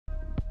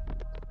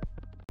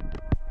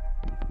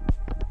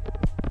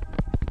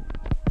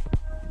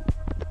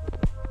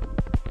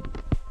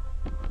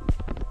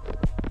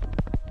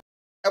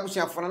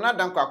abusuafo na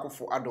Dankwah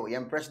Akuffo Addo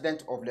yam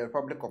president of the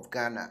Republic of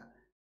Ghana.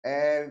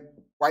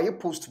 Why you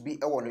post to be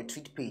on a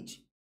tweet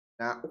page?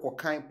 Na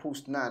kind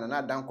post na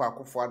Dankwah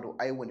Akuffo Addo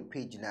I won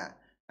page na.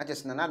 Na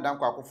just na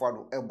Dankwah Akuffo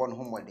Addo e bon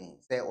homodin.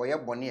 Say oye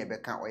boni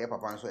ebeka oye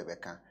papa nso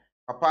ebeka.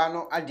 Papa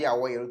no ade a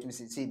wo ye rutumi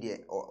say there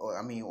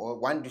I mean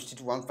one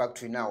district one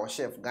factory now or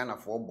chef Ghana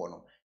for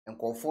bono.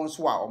 Nkofo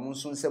nso a omo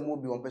nso nsem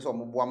obi won pese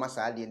omo boa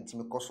masa ade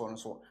ntimi koso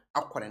nso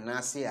akware na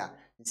ase a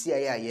nsi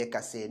aye aye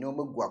kase na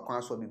omagu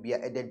akwan so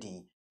bibia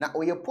edadin na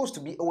oye post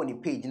to be on the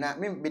page na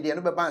me de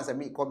no beba ansa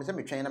me ko be se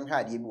me twen na me ha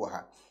ade bi wo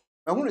ha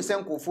mahunu se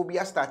nkofo bi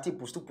a start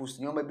post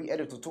ni oma bi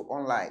edit to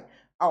online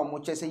a omo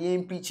che se ye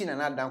impeach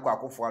na Dankwah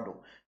Akuffo Addo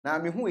na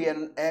me hu ye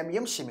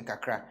yem hye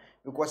kakra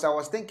because I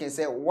was thinking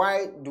say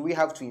why do we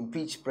have to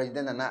impeach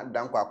president na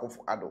Dankwah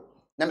Akuffo Addo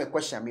na me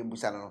question me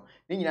busa no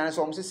ni nyina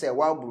so omo se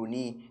wa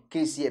bruni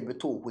case e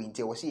beto ho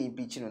inte wo se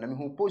impeach no na me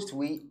hu post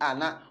we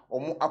na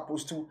omo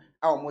apostu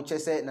a omo che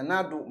se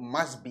Addo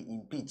must be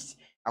impeached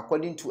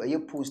according to a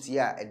post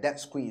here at that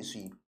screen so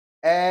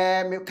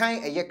me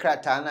kan eye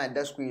krata na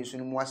that screen so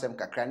mu asem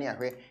kakra ne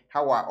ahwe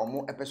how a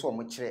omo epeso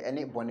omo kire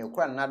ene bone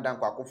kura na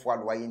Dankwah Akuffo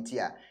Addo wa yenti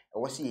a e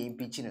wo se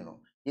impeach no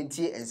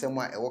yenti ensem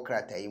a e wo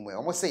krata yi mu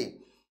omo say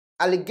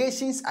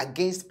allegations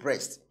against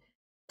Breast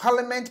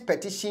Parliament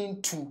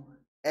petition to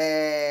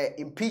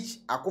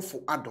impeach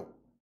Akuffo Addo.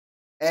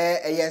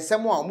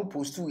 Ensem a omo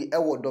postu e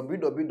wo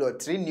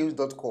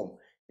www.3news.com.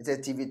 It's a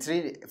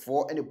TV3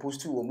 for any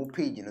post to omo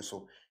page no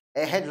so.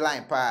 A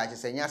headline pa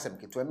just say nyasem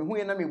keto. Me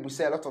hu na me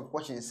busa a lot of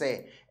questions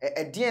say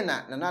e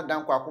na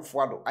Dankwah Akuffo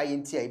Addo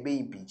ayenti a be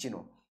impeach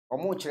no.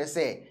 Omo kire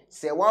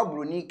say wa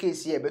broni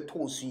case e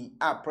beto su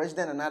a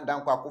president na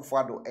Dankwah Akuffo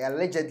Addo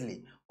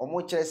allegedly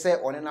omo kire say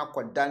one na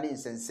koda ne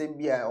nsensem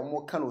bia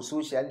omo ka no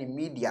social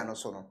media no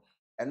so no.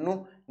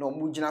 Eno na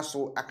omo gina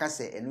so aka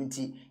say enu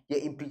nti ye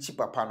impeach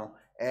papa no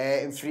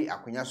mfiri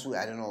akonya so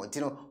I don't know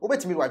tino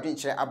obetimi wadwen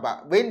kire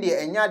aba when de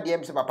enya de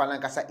em se papa na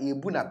nkasa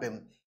ebu na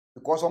bem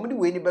because omo de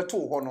we ni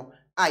beto ho no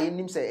a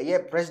yenim se ye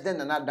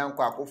president na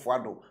Dankwah Akuffo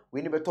Addo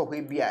we ni beto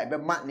ho bia e be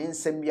ma ne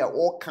nsem bia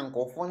o kan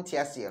kofo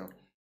ntiase no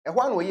e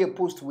ho na ye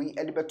post we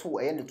e de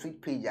beto e ne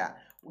tweet page a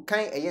kan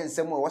eye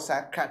nsem a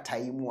wosa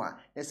kratai mu a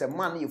ne se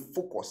man ye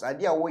focus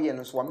ade a wo ye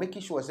no so wa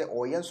make sure say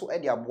o ye nso e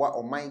de aboa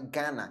o man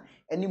Ghana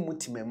eni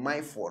mutime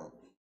man for no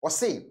o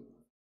say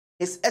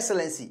His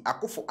Excellency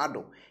Akuffo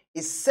Addo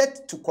is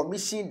set to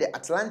commission the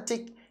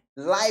Atlantic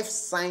Life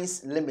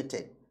Science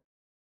Limited,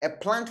 a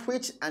plant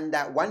which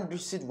under one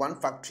district one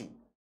factory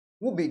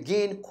will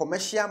begin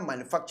commercial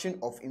manufacturing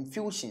of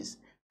infusions,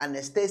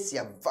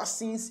 anesthesia,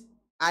 vaccines,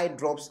 eye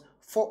drops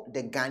for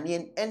the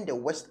Ghanaian and the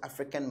West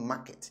African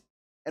market.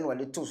 And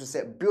what it also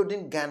said,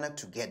 building Ghana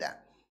together.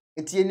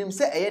 It yenim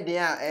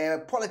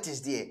say politics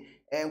there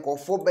and go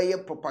for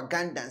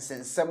propaganda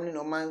and some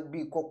no man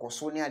be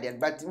kokosonia there,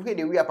 but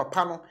we are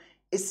papa no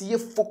is ye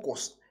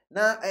focus.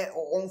 Na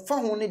on fa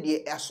ho ne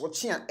de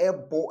asoche a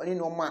ebo ne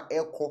no ma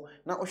eko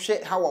na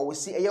ohwe how we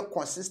see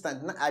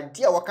consistent na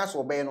ade a waka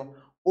so be no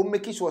o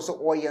make sure so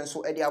oye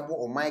nso e de abo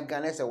o my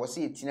Ghana se we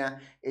see etina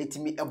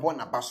etimi ebo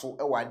na baso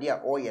e wade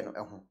a oye no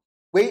eho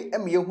we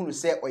em ye hunu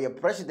se oye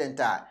president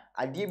a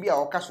ade bi a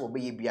waka so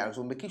be ye bia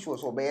so make sure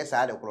so be ye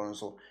sa ade kro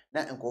nso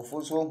na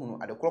nkofo so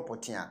hunu ade kro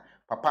potia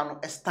papa no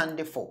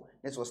stand for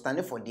ne so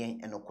stand for den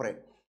enokore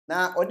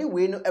na odi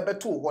we no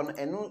ebeto ho no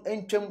eno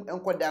entwam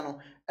enkoda no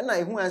na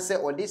ehu anse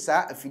odi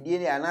sa afidie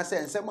ne anase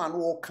ensem anu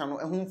wo ka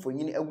no ehu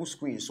mfonyini agu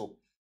screen so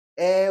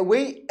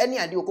we eni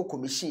ade okọ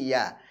commission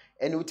ya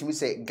eni utimi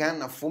se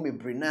Ghana fo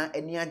mebre na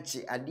eni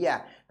age ade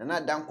a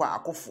na Dankwah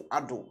Akuffo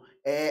Addo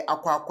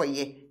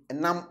akwaye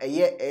nam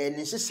eye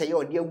ne hyehye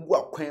odi agu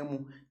akwan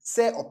mu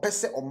se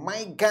opese o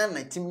man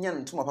Ghana timnya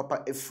ntoma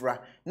papa efura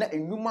na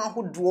enwuma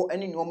ahodo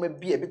eni ne oma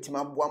bia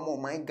betima boa ma o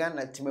man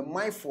Ghana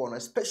timman for no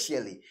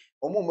especially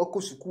omo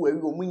mako suku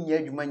awi omo nya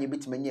adwuma nya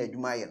betima nya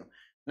adwuma ye no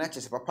na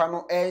chese papa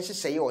no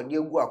hyehye odi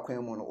agu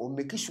akwan mu no o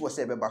make sure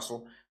se beba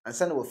so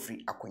ansa na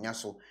wafiri akonya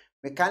so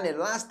me kan the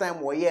last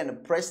time we here in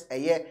press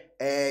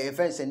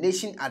events a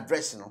nation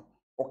address no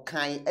o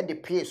kan e de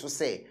pay so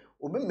say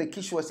obe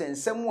make sure say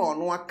nsem a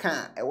ono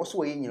aka e wo so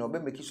we nyina obe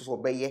make sure so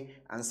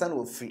obeye ansa na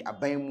wafiri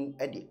aban mu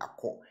e de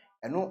akọ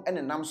eno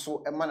ene nam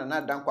so e ma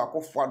na Dankwah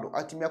Akuffo Addo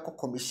atimi akọ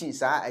commission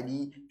saa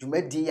adi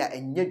dwumadi ya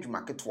enya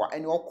dwumaketwa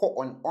ene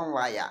okọ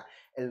online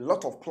a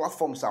lot of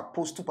platforms are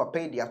post to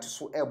papa dia to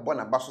so e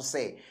bona baso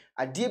say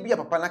ade bia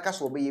papa naka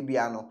so obeye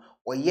bia no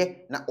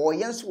oye na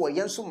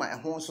oyenso ma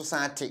ehon so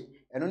saate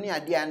eno ne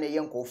ade a na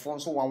ye nkofo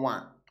nso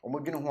wanwa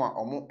omodwene ho a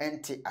omo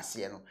ente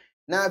ase no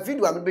na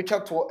video a mebetwa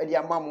to e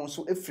dia mamon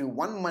so efri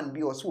one man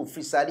bi o so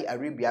ofri Saudi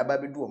Arabia ba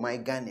bedu o my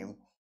Ghana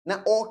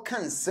na all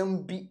kan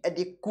sem bi e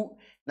de ku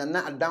na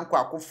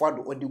Dankwah Akuffo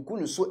Addo o de gu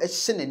no so e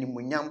hye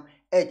nanimunyam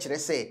e kire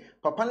say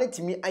papa na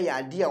timi aya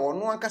ade a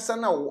ono ankasa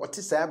na wo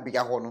te saa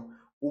bia ho no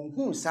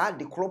ohun saa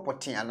de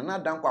kropotin na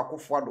Dankwah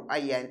Akuffo Addo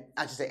aya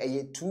say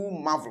eye too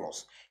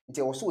marvelous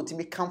nti wo so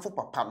otimi kamfo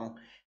papa no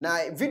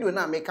na video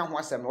na make ho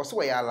asem wo so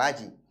we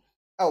alaji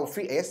a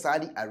ofri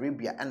Saudi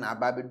Arabia na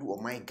aba bedu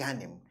o my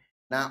Ghana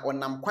na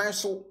onam kwan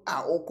so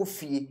a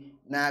okofie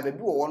na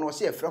bebi wo no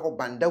se efre ho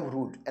Banda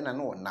Road ena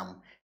no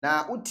nam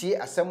na utie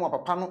asem a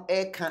papa no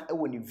eka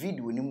ewo ni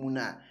video ni mu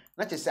na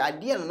chese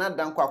ade na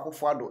Dankwah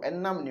Akuffo Addo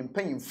enam ne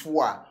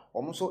mpanyimfo a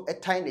omso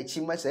etan na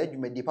chi ma sa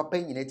adwumadi papa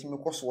nyina timi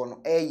koso no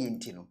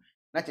enti no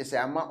na chese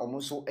ama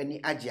omso ani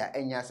agye a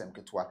enya asem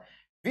ketwa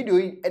video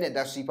yi ene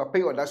da so papa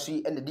yi oda so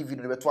yi ene di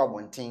video no beto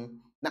abonten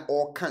na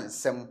all kan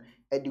nsem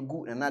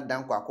edigu na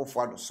Dankwah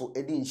Akuffo Addo so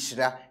edi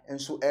nhira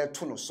enso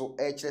eto no so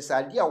kire sa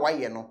ade a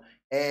waye no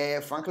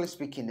frankly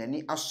speaking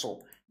ani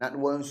aso na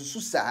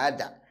wansusu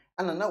saada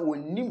ana na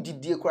wonim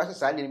didie kura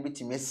sa ade ne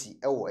betimi asi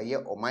ewo eye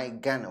oman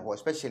Ghana ho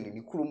especially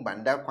ni kurum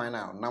Banda kwan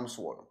na nam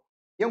so wo no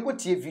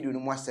yenkotie video no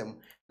mu asem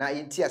na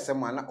yenti asem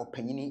na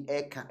opanyini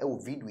eka ewo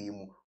video yi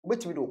mu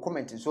obetimi do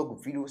comment so go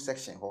video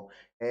section ho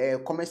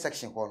comment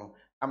section ho no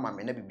ama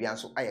me na bibia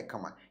nso aye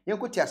kama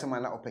yenkotie asem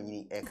na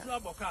opanyini eka na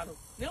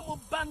mo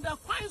Banda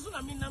kwan so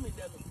na me na me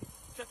de no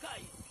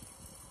chekai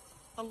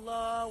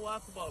Allahu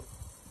akbar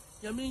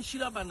yamin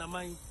shira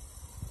banamai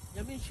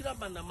yamin shira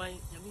banamai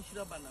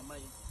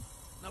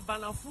na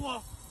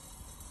banafuo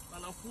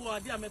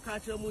ade ameka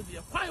kire mu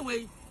de kwan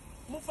we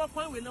mufa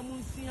kwan we na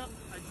munsia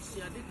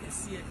agisia de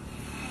kese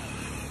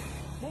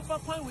mufa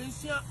kwan we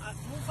nsia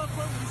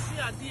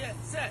ade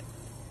se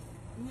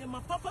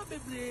nyema papa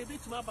bebre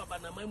betuma baba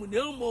na mai mu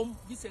na umom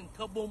gisen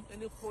kabom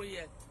ene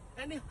kroye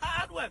ene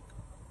hard work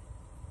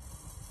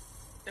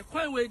e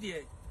kwan we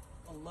de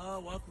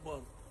Allahu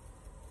akbar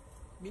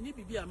mini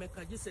bibi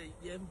ameka gise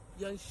yan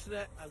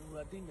hire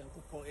anurade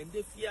nyankopon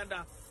ende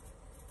fiada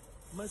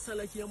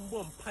masala ki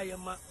mbom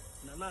payema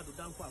na Addo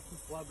Dankwah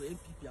Akuffo Addo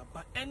MPP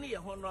aba ene ye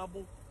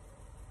honorable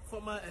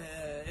former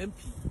MP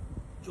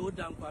Joe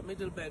Dankwah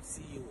Middleburg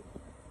CEO.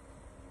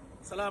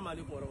 Assalamu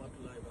alaikum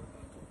warahmatullahi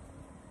wabarakatuh.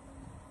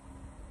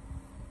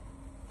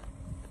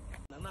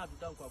 Na Addo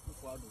Dankwah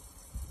Akuffo Addo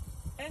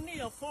ene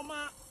ye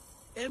former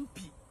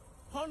MP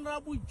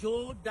honorable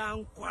Joe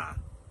Dankwah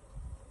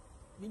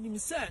minim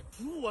say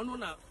true one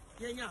na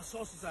yenya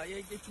sources a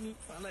yetimi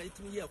fana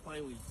yetimi ye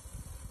kwan we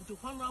to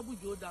honorable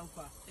Joe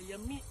Dankwah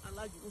eyemi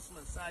Alhaji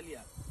Usman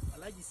Salia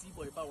Alhaji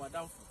Seaboy ba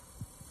wadamfo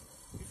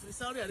if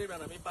Saudi Arabia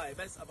na me buy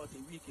best about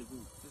a week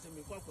ago say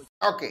me kwa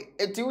okay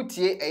eti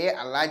utie eye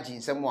Alhaji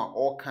nsem a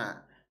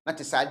oka na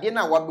te sade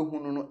na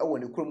wabehunu no ewo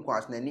ne kurom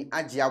kwas na ni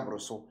agye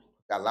abroso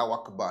Allahu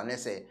akbar na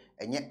say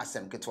enye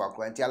asem keto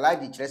akwa nti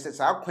Alhaji kire say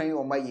sa kwan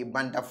o ma ye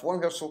bandafo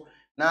nhweso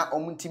na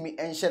omuntimi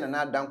enhye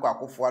na Dankwah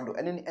Akuffo Addo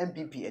ene ni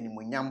MPP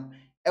animonyam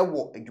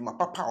ewo adwuma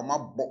papa o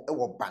mabbo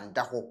ewo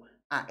Banda ho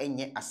a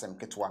enye asem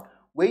ketwa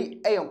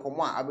we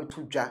nkomo a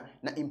abetu dwa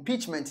na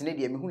impeachment ne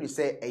de mehu ni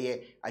se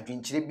eye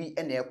adwenkyire bi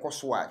ene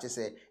ekoso a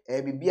chese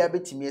bibia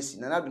betimi asi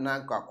na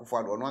Dankwah Akuffo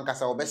Addo no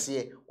ankasa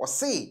obese o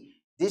say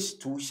this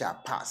too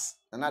shall pass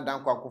na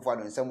Dankwah Akuffo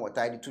Addo nsem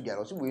wotide tu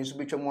dia so we nso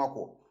betwam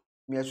akọ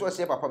me so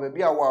se papa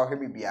bibia wa hwe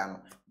bibia no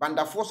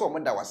bandafo so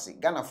omda wase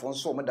Ghana fo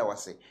so omda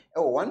wase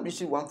one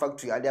district one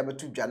factory ade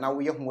abetu dwa na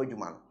wo ye ho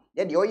adwuma no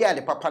ye de oya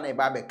de papa na e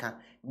ba beka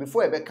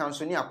before e beka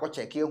nso ni akọ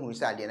check ehunu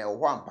se ade na wo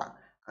ho ampa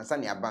ansa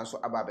ne aba nso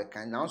aba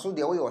beka na nso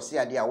de wo ye ose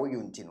ade a wo yo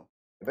nti no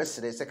e be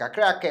sere se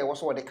kakra aka e wo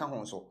so wo de ka ho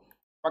nso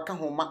paka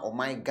ho ma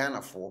oman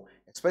Ghana fo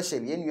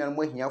especially enuan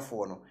mo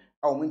ahiafo no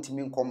a wo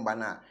ntimi nkomba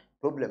na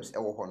problems e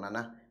wo ho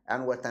nana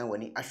an watan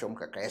wani ahwom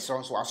kakra e so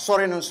nso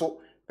asore no nso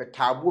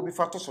petabo bi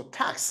fato so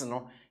tax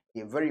no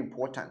they very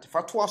important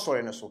fato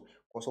asore no so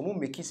cause omo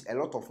makes a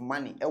lot of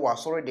money e wa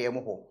asore de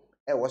mo ho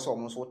e wo so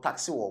omo so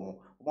tax wo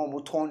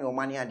mo ton ne o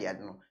money ade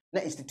no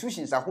na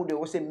institutions ahode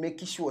wo say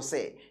make sure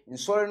say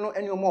nsore no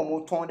ene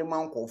omo ton de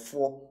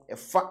mankofo e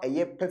fa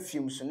eye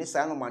perfume so ne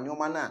sa no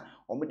manoma na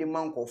omo de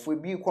mankofo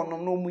bi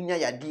konom no munya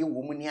yade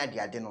wo mu ni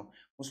ade no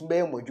nso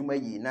be mo adwuma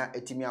yi na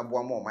etimi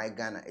aboa mo my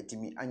Ghana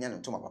etimi anya no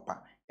ntoma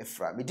papa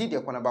efra me didi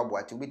Akuffo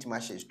boate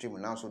obetimi share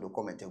stream now so do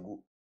comment egu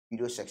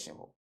video section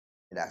ho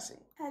that's it.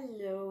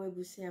 Hello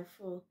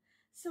ebusiafo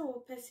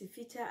so pesi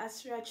feature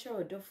Asiedu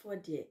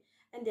Odifour there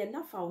and then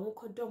na fa ho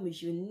kodom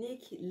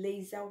unique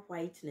laser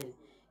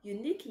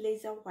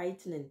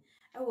whitening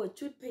our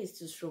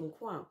toothpaste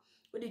stronko a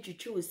odi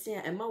twitwi wo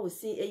sen ema wo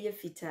sen eye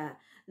fita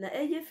na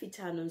eye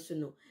fita no nso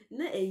no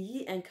na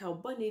eyi enka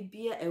bone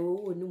bia ewo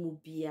wo no mu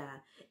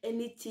bia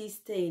any tea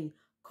stain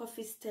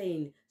coffee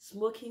stain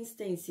smoking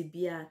stains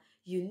bia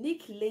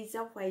unique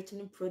laser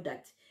whitening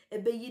product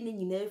ebe yi ni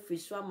nyina free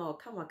so ama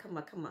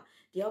kama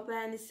de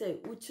obaya ni say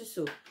utu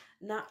so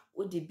na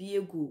odi bi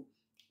egu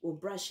o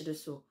brush do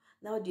so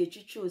na odi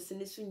twitwi wo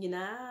sen so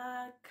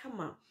nyina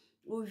kama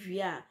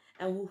Uvia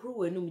and who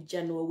wenum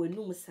January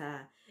wenum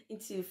sa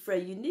into for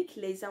unique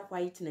laser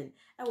whitening.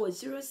 I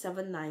was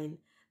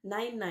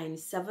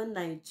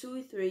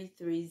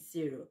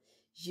 07999792330.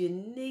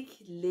 Unique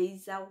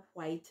laser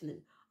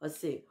whitening or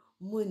say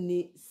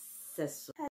Muni Seso.